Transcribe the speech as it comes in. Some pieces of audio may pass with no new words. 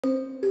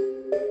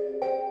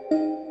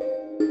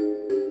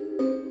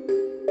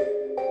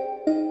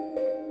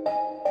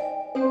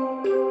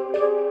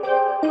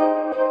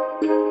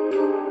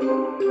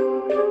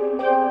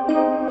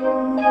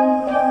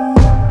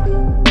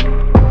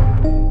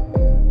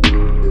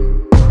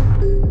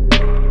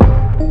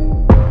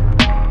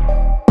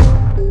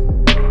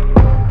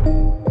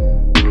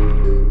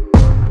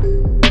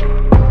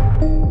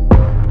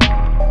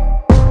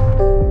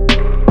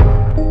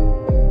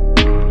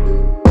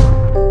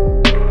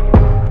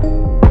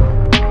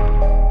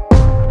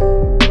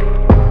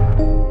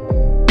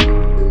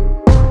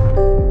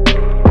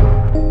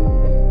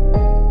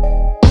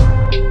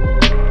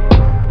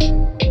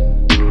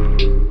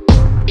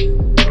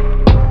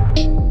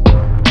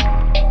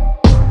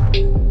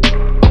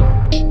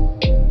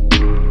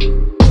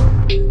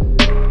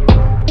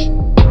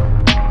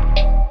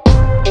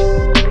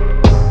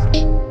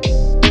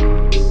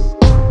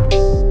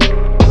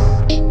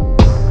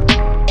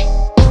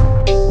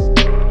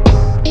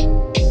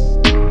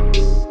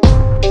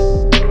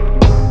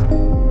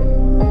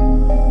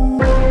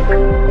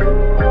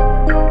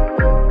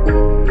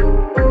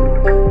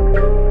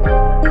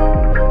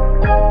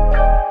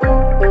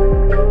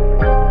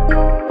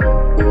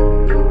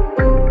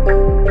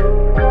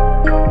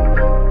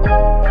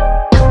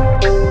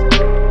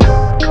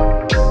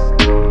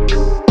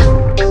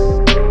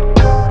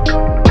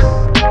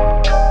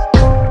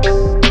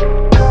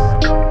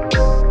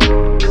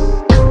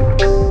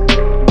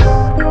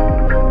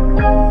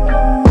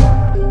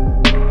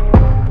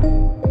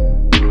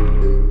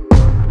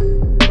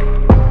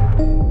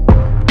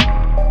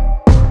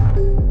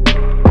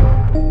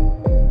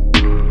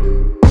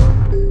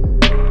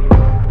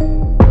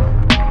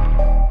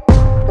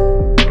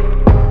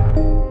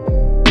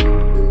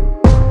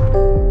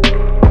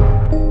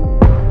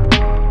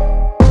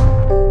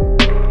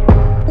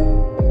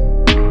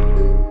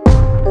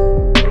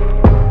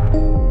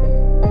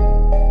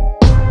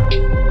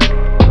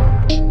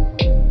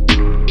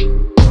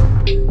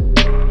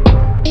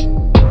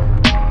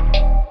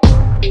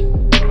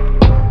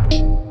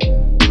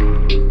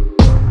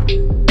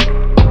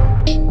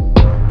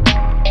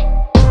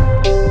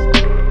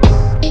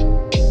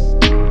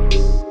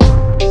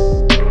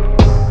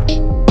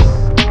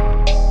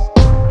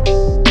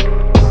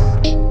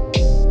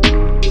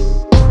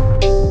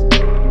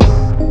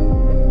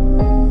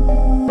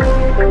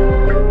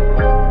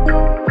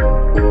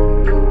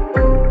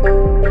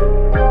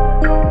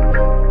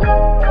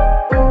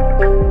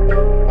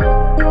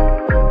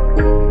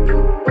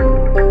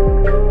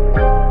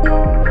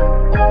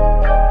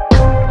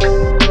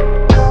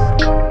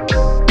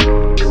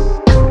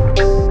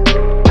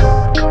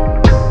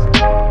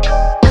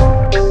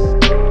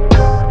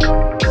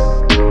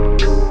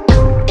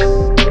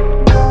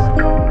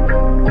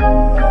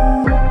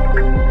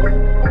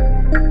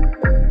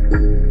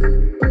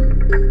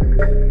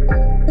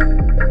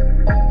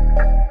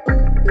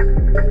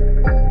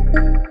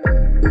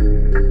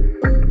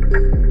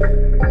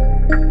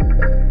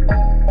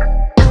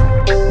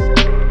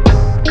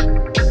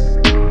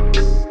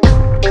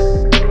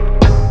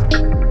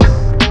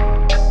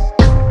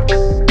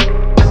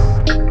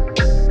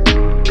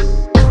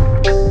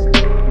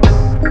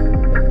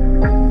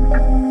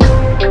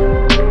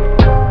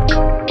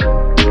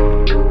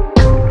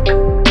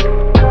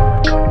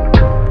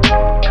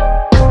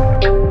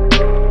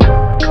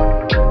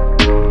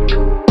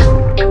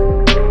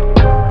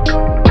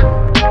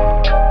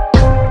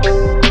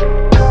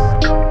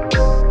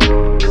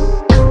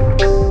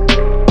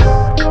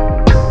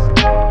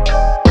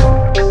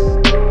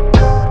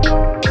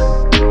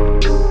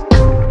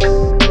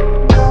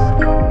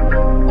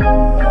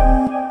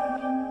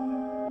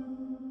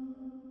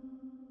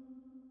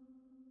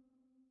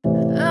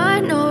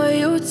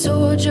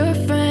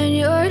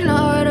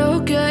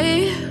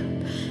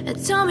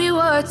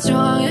what's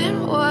wrong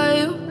and why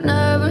you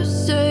never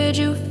said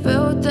you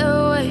felt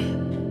that way.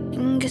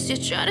 And guess you're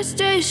trying to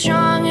stay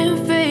strong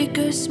and fake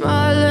a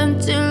smile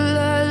until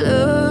I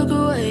look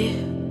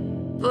away.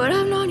 But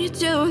I've known you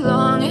too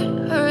long,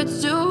 it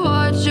hurts to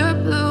watch your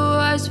blue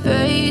eyes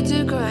fade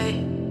to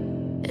gray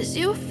as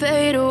you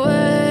fade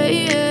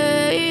away,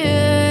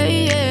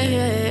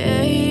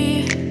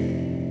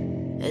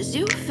 as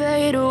you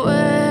fade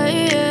away.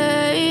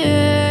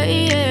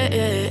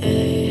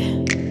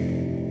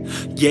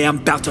 Yeah, I'm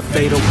about to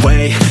fade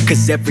away,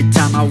 cause every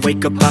time I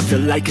wake up I feel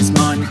like it's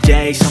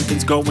Monday.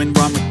 Something's going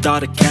wrong with all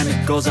the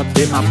chemicals up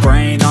in my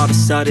brain. All of a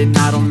sudden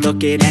I don't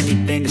look at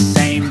anything the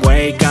same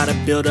way. Gotta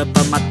build up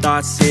of my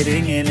thoughts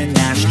sitting in an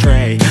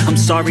ashtray. I'm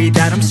sorry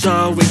that I'm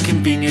so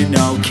inconvenient,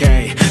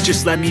 okay.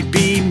 Just let me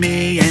be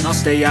me and I'll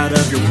stay out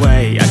of your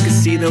way. I can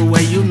see the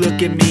way you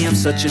look at me, I'm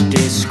such a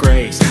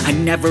disgrace. I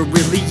never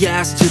really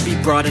asked to be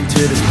brought into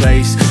this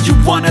place. You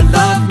wanna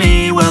love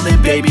me? Well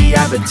then baby,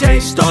 have a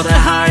taste. All the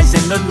highs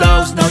and the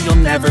lows, no,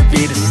 you'll never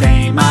be the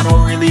same. I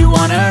don't really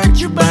wanna hurt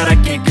you, but I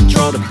can't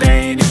control the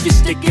pain. If you're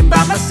sticking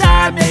by my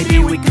side, maybe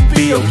we could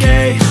be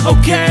okay.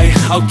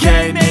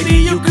 Okay, maybe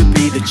you could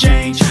be the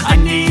change I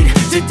need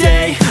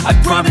today. I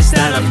promise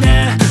that I've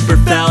never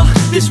felt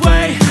this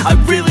way. I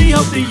really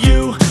hope that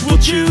you will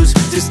choose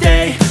to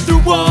stay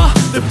through all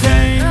the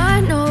pain.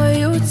 I know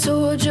you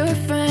told your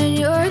friend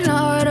you're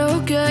not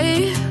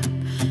okay,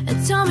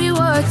 and tell me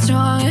what's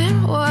wrong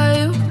and why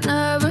you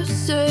never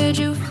said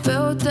you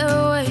felt that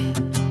way.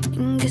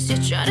 Guess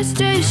you're trying to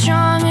stay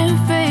strong and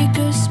fake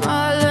a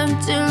smile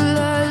until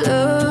I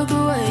look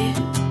away.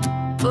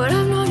 But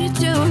I've known you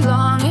too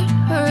long, it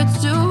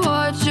hurts to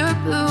watch your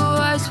blue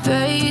eyes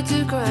fade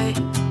to gray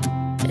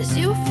as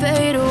you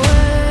fade away,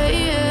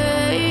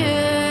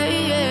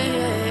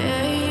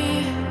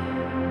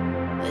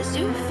 as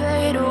you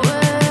fade away,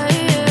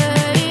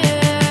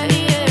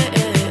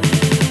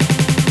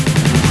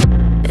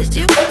 as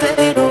you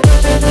fade away.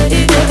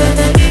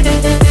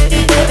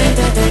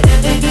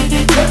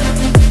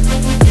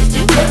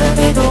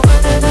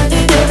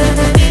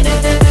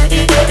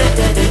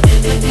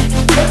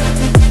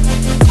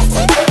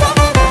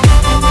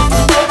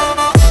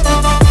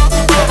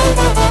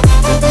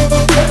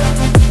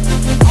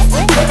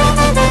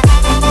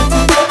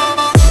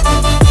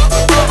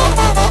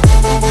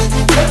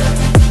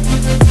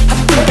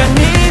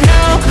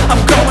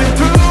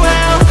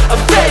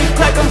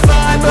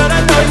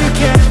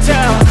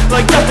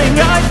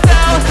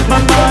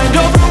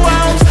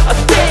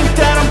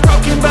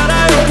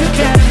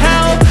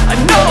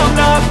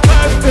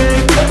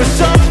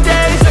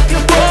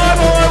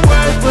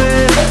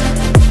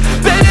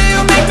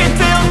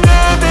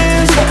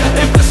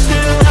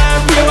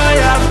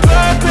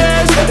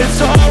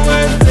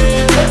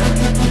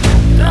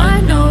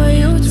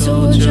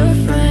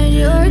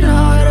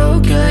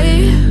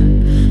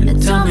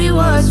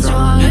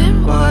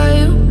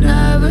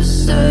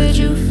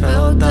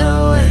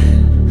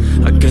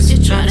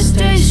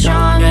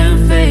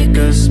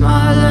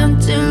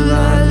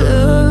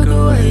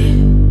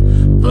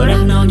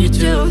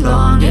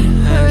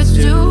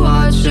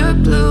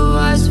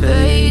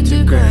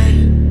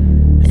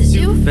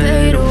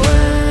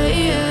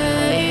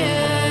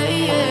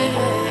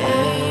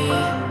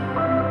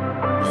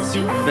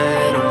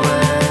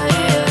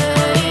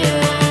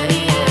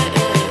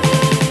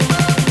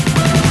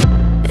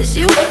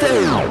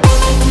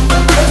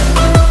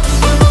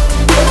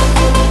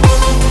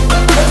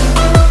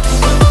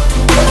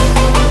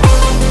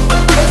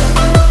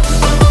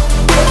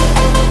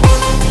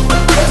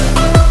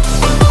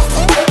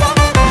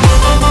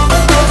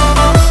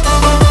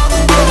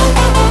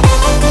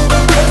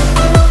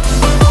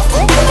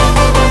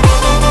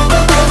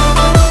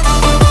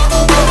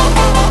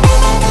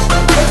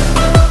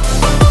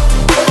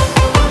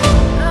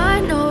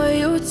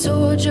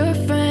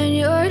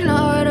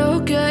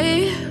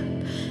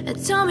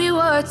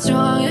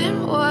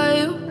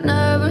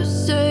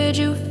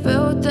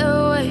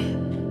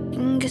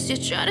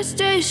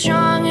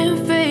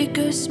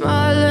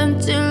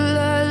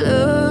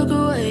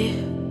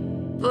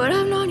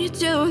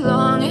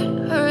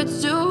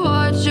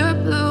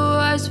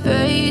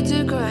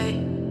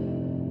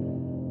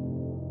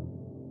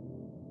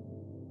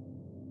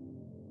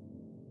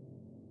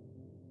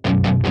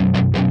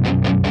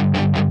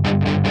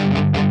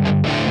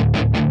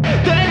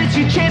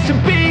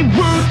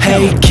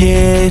 Hey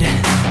kid,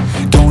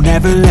 don't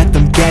ever let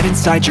them get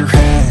inside your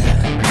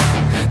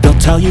head. They'll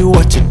tell you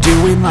what to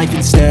do in life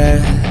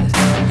instead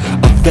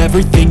of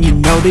everything you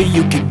know that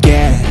you could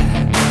get.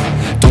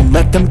 Don't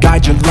let them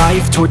guide your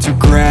life towards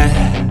regret.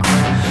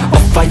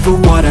 I'll fight for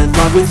what I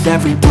love with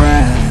every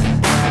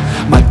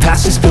breath. My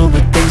past is filled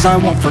with things I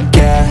won't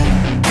forget.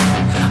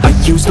 I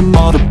use them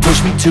all to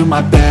push me to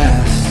my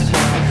best.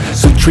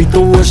 So treat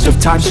the worst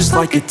of times just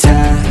like a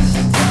test.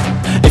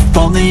 If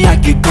only I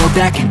could go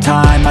back in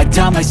time, I'd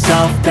tell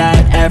myself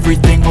that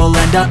everything will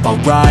end up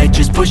alright.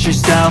 Just push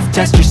yourself,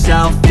 test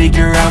yourself,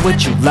 figure out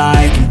what you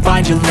like, and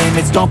find your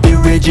limits, don't be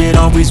rigid,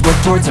 always work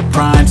towards a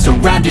prime.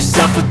 Surround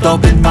yourself with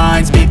open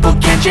minds, people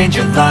can change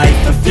your life.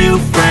 A few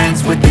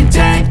friends with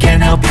intent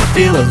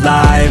feel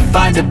alive.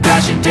 Find a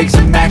passion, take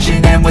some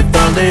action, and with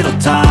a little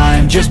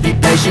time, just be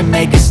patient,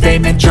 make a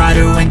statement, try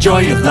to enjoy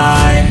your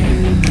life.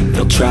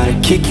 They'll try to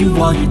kick you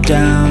while you're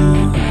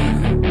down.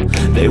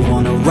 They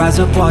wanna rise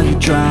up while you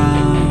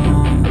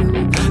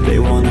drown. They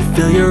wanna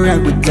fill your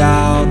head with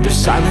doubt. They're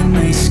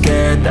silently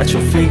scared that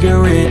you'll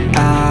figure it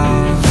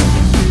out.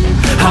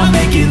 I'll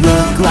make it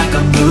look like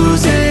I'm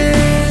losing,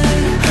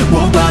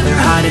 won't bother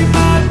hiding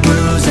my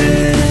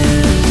bruises.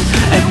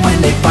 And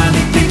when they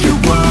finally think you're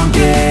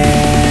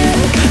wounded,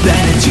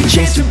 then it's your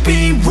chance to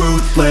be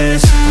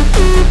ruthless.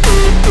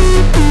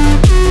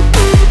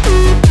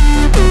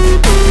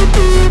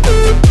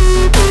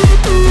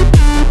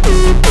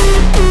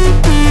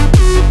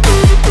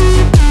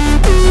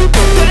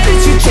 Then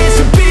it's your chance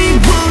to be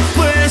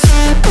ruthless.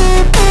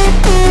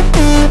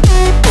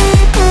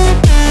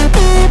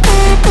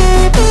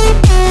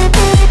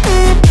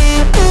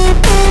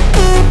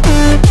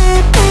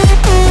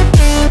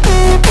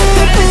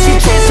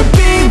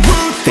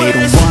 They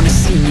don't wanna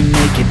see me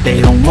make it, they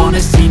don't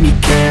wanna see me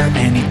care.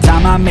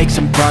 Anytime I make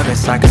some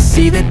progress, I can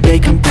see that they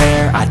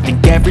compare. I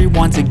think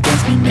everyone's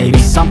against me, maybe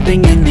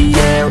something in the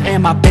air.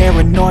 Am I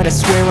paranoid? I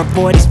swear a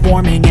void is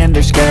forming and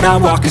they're scared. I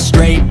walk a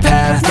straight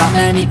path, not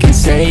many can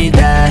say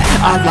that.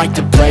 I like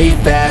to play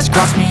fast,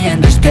 cross me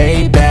and there's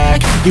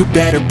payback. You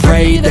better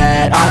pray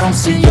that I don't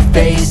see your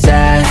face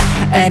at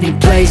any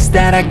place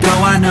that I go.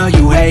 I know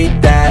you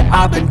hate that.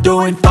 I've been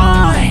doing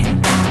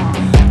fine,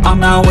 I'm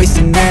not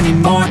wasting any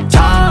more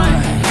time.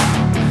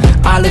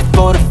 I live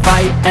for the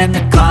fight and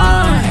the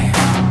climb,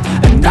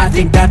 and I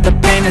think that the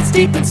pain that's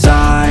deep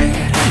inside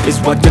is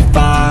what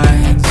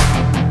defines.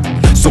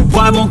 So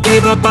I won't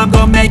give up, I'm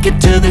gonna make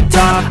it to the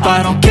top.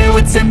 I don't care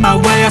what's in my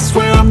way, I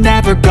swear I'm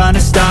never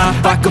gonna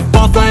stop. I could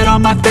fall flat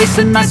on my face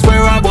and I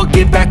swear I will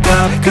get back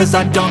up, cause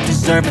I don't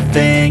deserve a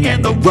thing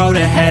and the road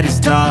ahead is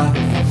tough.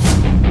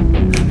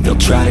 They'll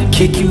try to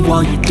kick you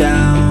while you're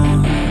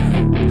down.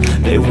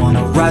 They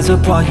wanna rise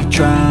up while you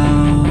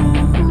drown.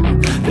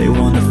 They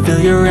wanna fill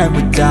your head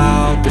with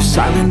doubt. They're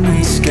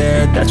silently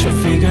scared that you'll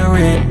figure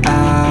it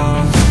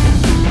out.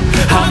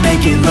 I'll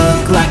make it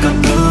look like I'm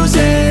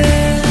losing,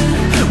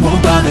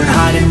 won't bother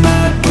hiding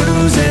my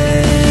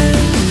bruises.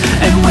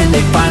 And when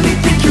they finally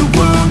think you're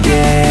wounded,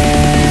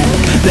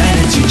 then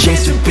it's your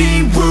chance to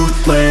be rude.